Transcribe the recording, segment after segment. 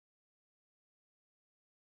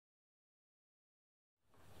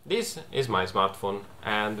this is my smartphone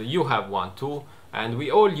and you have one too, and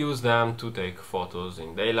we all use them to take photos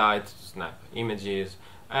in daylight, to snap images,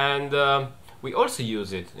 and we also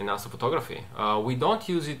use it in astrophotography. We don't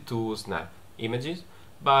use it to snap images,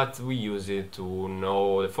 but we use it to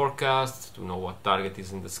know the forecast, to know what target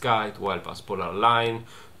is in the sky, to help us polar align,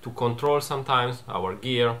 to control sometimes our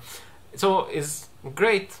gear. So it's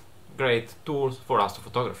great tools for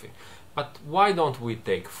astrophotography. But why don't we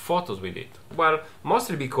take photos with it? Well,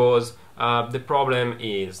 mostly because the problem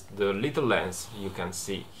is the little lens you can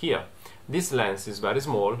see here. This lens is very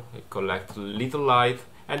small, it collects little light,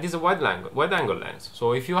 and is a wide angle lens.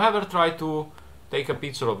 So if you ever try to take a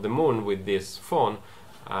picture of the moon with this phone,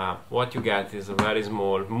 what you get is a very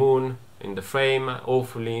small moon in the frame,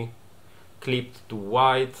 awfully clipped to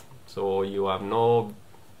white, so you have no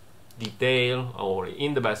detail, or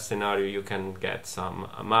in the best scenario you can get some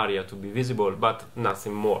Maria to be visible, but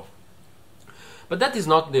nothing more. But that is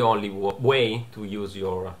not the only way to use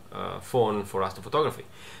your phone for astrophotography.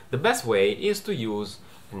 The best way is to use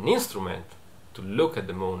an instrument to look at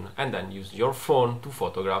the moon and then use your phone to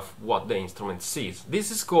photograph what the instrument sees. This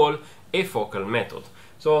is called afocal method.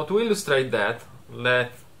 So to illustrate that,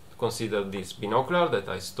 let's consider this binocular that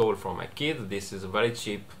I stole from my kid. This is a very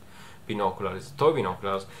cheap binocular, it's toy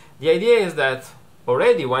binoculars. The idea is that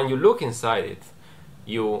already when you look inside it,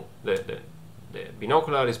 the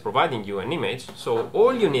binocular is providing you an image, so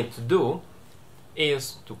all you need to do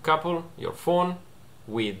is to couple your phone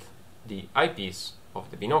with the eyepiece of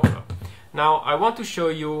the binocular. Now I want to show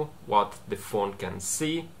you what the phone can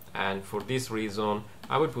see, and for this reason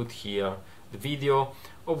I will put here the video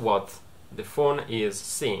of what the phone is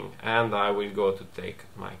seeing, and I will go to take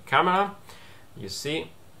my camera, you see,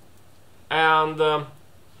 and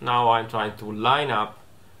now I'm trying to line up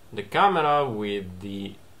the camera with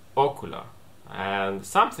the ocular, and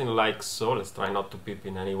something like so. Let's try not to peep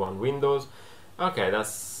in any one windows. Okay,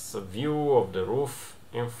 that's a view of the roof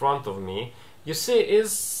in front of me. You see,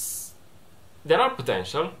 there are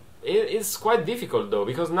potential. It's quite difficult though,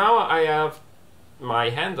 because now I have my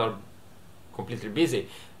hands are completely busy.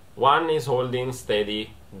 One is holding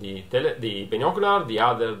steady the binocular, the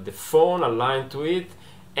other the phone aligned to it,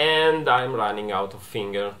 and I'm running out of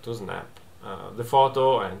finger to snap the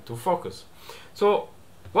photo and to focus. So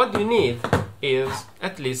what you need is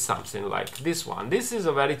at least something like this one. This is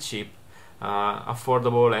a very cheap,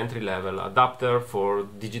 affordable entry-level adapter for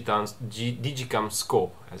Digicam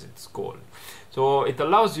scope, as it's called. So it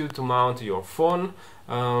allows you to mount your phone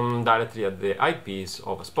directly at the eyepiece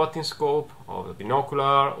of a spotting scope, of a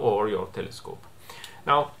binocular, or your telescope.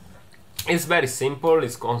 Now, it's very simple.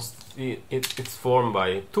 It's formed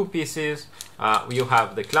by two pieces. You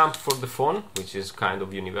have the clamp for the phone, which is kind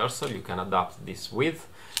of universal. You can adapt this with,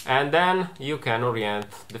 and then you can orient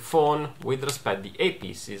the phone with respect to the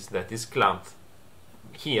eyepieces that is clamped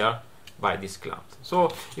here by this clamp.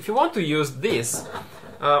 So if you want to use this,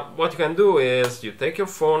 what you can do is you take your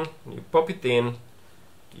phone, you pop it in,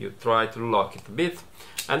 you try to lock it a bit,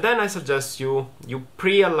 and then I suggest you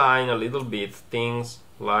pre-align a little bit things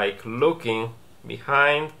like looking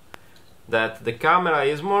behind, that the camera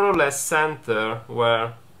is more or less center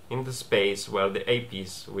where in the space where the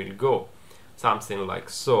eyepiece will go, something like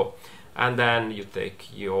so. And then you take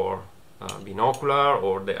your binocular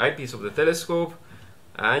or the eyepiece of the telescope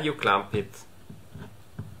and you clamp it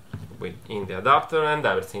in the adapter, and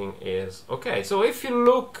everything is okay. So if you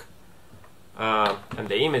look at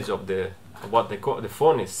the image of what the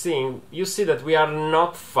phone is seeing, you see that we are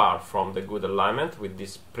not far from the good alignment with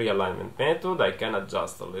this pre-alignment method. I can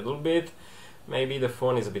adjust a little bit. Maybe the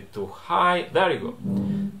phone is a bit too high. There you go.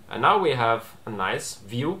 And now we have a nice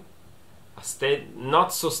view,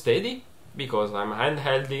 not so steady because I'm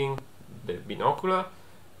handholding the binocular,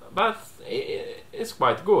 but it's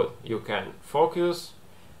quite good. You can focus,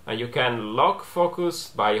 and you can lock focus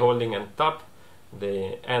by holding and tap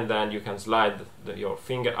and then you can slide your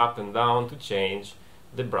finger up and down to change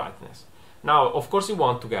the brightness. Now, of course, you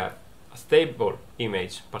want to get a stable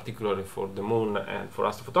image, particularly for the moon and for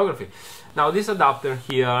astrophotography. Now, this adapter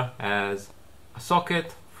here has a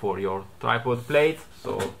socket for your tripod plate,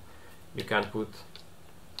 so you can put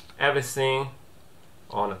everything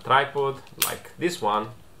on a tripod like this one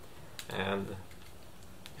and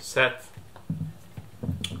set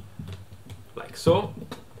like so.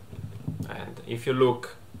 And if you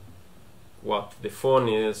look what the phone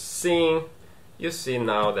is seeing, you see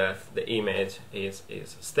now that the image is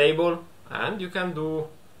stable, and you can do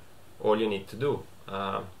all you need to do.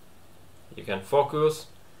 You can focus,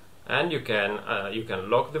 and you can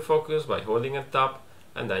lock the focus by holding a tap,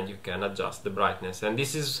 and then you can adjust the brightness. And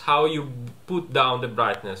this is how you put down the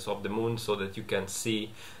brightness of the moon so that you can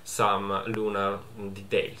see some lunar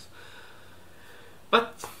details.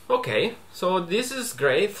 But okay, so this is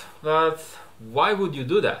great, but why would you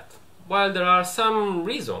do that? Well, there are some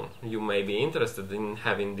reasons you may be interested in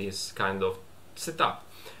having this kind of setup.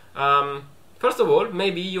 First of all,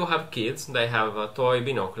 maybe you have kids, they have a toy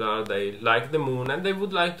binocular, they like the moon and they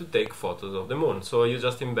would like to take photos of the moon. So you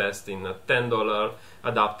just invest in a $10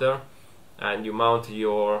 adapter and you mount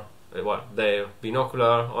their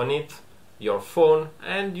binocular on it, your phone,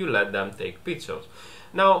 and you let them take pictures.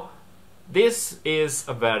 Now, this is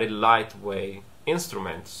a very lightweight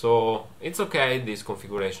instrument, so it's okay, this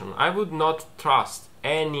configuration. I would not trust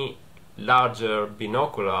any larger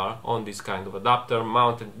binocular on this kind of adapter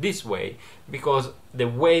mounted this way, because the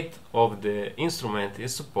weight of the instrument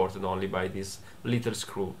is supported only by this little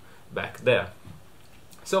screw back there.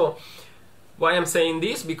 So why I'm saying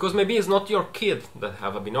this? Because maybe it's not your kid that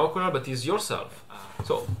have a binocular, but it's yourself.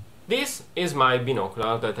 So this is my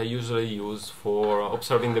binocular that I usually use for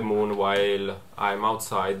observing the moon while I'm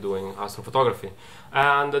outside doing astrophotography,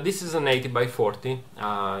 and this is an 80 by 40.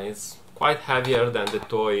 It's quite heavier than the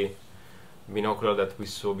toy binocular that we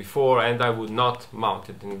saw before, and I would not mount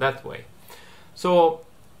it in that way. So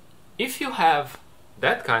if you have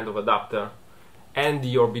that kind of adapter and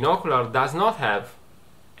your binocular does not have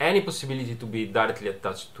any possibility to be directly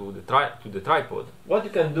attached to the tripod, what you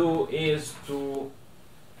can do is to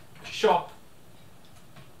shop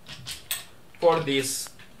for this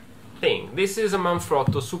thing. This is a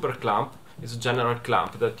Manfrotto super clamp. It's a general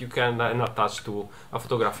clamp that you can then attach to a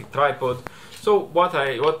photographic tripod. So what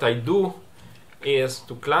I do is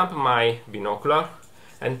to clamp my binocular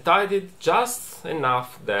and tighten it just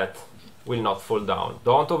enough that will not fall down.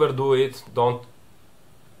 Don't overdo it, don't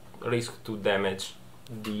risk to damage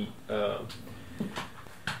the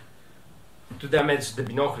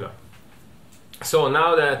binocular. So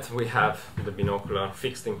now that we have the binocular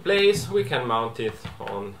fixed in place, we can mount it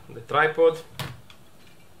on the tripod,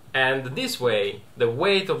 and this way the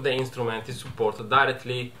weight of the instrument is supported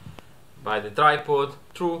directly by the tripod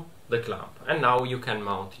through the clamp, and now you can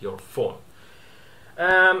mount your phone.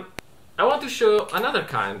 I want to show another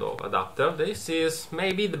kind of adapter. This is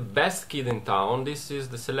maybe the best kit in town. This is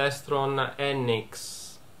the Celestron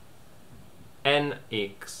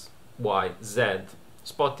NXYZ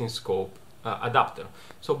spotting scope adapter.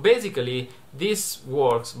 So basically this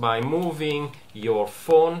works by moving your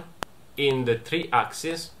phone in the 3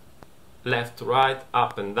 axes, left to right,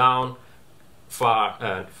 up and down, far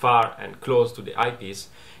and close to the eyepiece,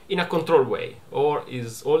 in a controlled way, or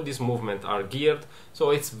all these movements are geared, so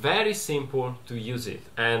it's very simple to use it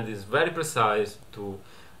and it's very precise to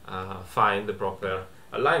find the proper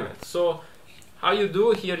alignment. So how you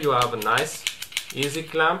do, here you have a nice easy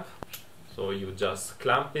clamp, so you just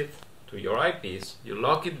clamp it to your eyepiece, you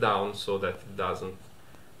lock it down so that it doesn't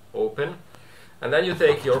open, and then you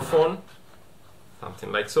take your phone,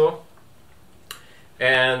 something like so,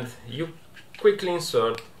 and you quickly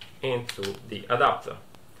insert into the adapter.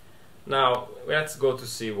 Now let's go to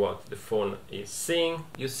see what the phone is seeing.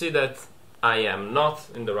 You see that I am not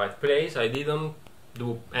in the right place, I didn't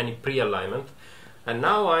do any pre-alignment, and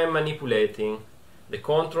now I'm manipulating the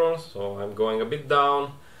controls, so I'm going a bit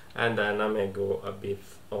down and then I may go a bit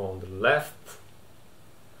on the left.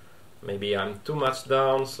 Maybe I'm too much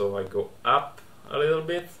down, so I go up a little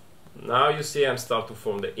bit. Now you see I'm start to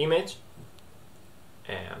form the image,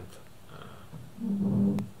 and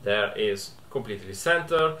there is completely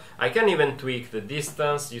center. I can even tweak the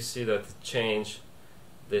distance. You see that it changed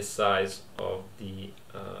the size of the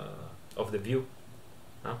view.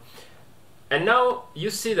 And now you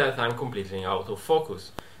see that I'm completely out of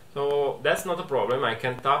focus. So that's not a problem. I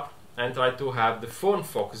can tap and try to have the phone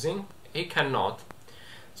focusing. It cannot.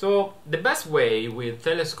 So the best way with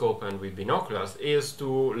telescope and with binoculars is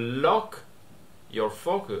to lock your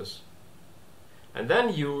focus and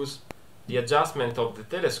then use the adjustment of the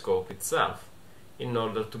telescope itself in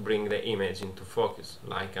order to bring the image into focus,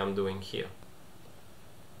 like I'm doing here.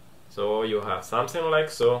 So you have something like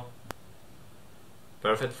so,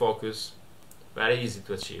 perfect focus, very easy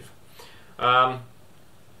to achieve.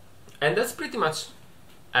 And that's pretty much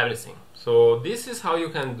everything. So this is how you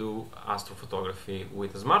can do astrophotography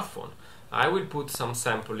with a smartphone. I will put some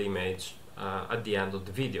sample image at the end of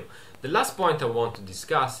the video. The last point I want to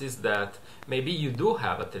discuss is that maybe you do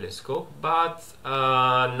have a telescope, but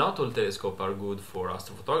not all telescopes are good for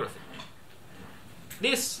astrophotography.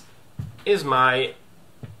 This is my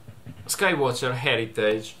Skywatcher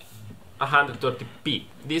Heritage 130p.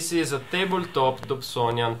 This is a tabletop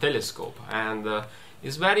Dobsonian telescope, and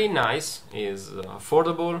is very nice, is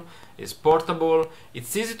affordable, is portable,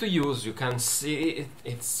 it's easy to use. You can see it,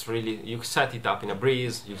 it's really, you set it up in a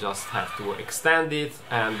breeze, you just have to extend it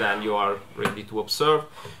and then you are ready to observe.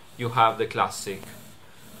 You have the classic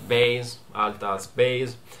base, Alta's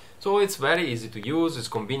base, so it's very easy to use, it's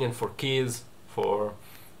convenient for kids, for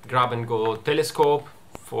grab and go telescope,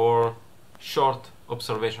 for short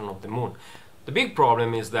observation of the moon. The big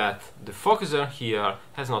problem is that the focuser here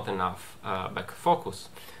has not enough back focus.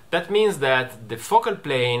 That means that the focal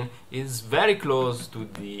plane is very close to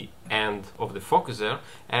the end of the focuser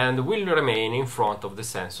and will remain in front of the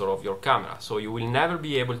sensor of your camera. So you will never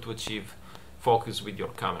be able to achieve focus with your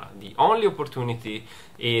camera. The only opportunity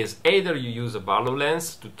is either you use a Barlow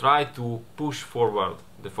lens to try to push forward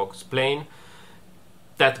the focus plane.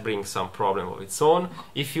 That brings some problem of its own.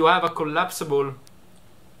 If you have a collapsible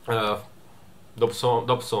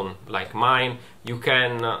Dobson like mine, you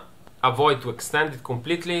can avoid to extend it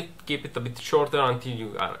completely, keep it a bit shorter until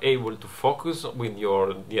you are able to focus with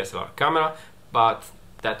your DSLR camera, but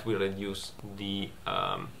that will reduce the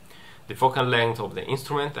focal length of the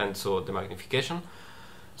instrument and so the magnification.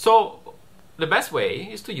 So the best way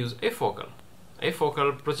is to use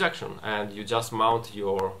afocal projection, and you just mount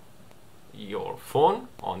your phone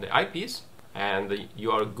on the eyepiece and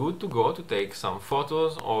you are good to go to take some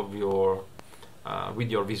photos of your with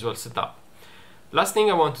your visual setup. Last thing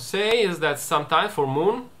I want to say is that sometimes for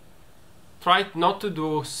moon, try not to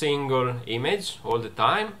do single image all the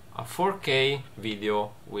time. A 4K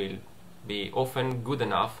video will be often good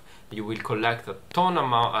enough. You will collect a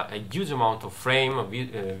huge amount of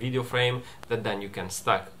video frame that then you can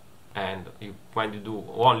stack. And when you do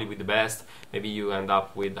only with the best, maybe you end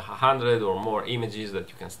up with 100 or more images that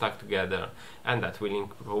you can stack together, and that will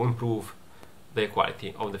improve the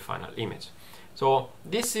quality of the final image. So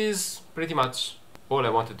this is pretty much all I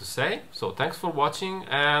wanted to say. So thanks for watching,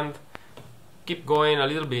 and keep going a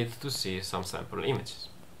little bit to see some sample images.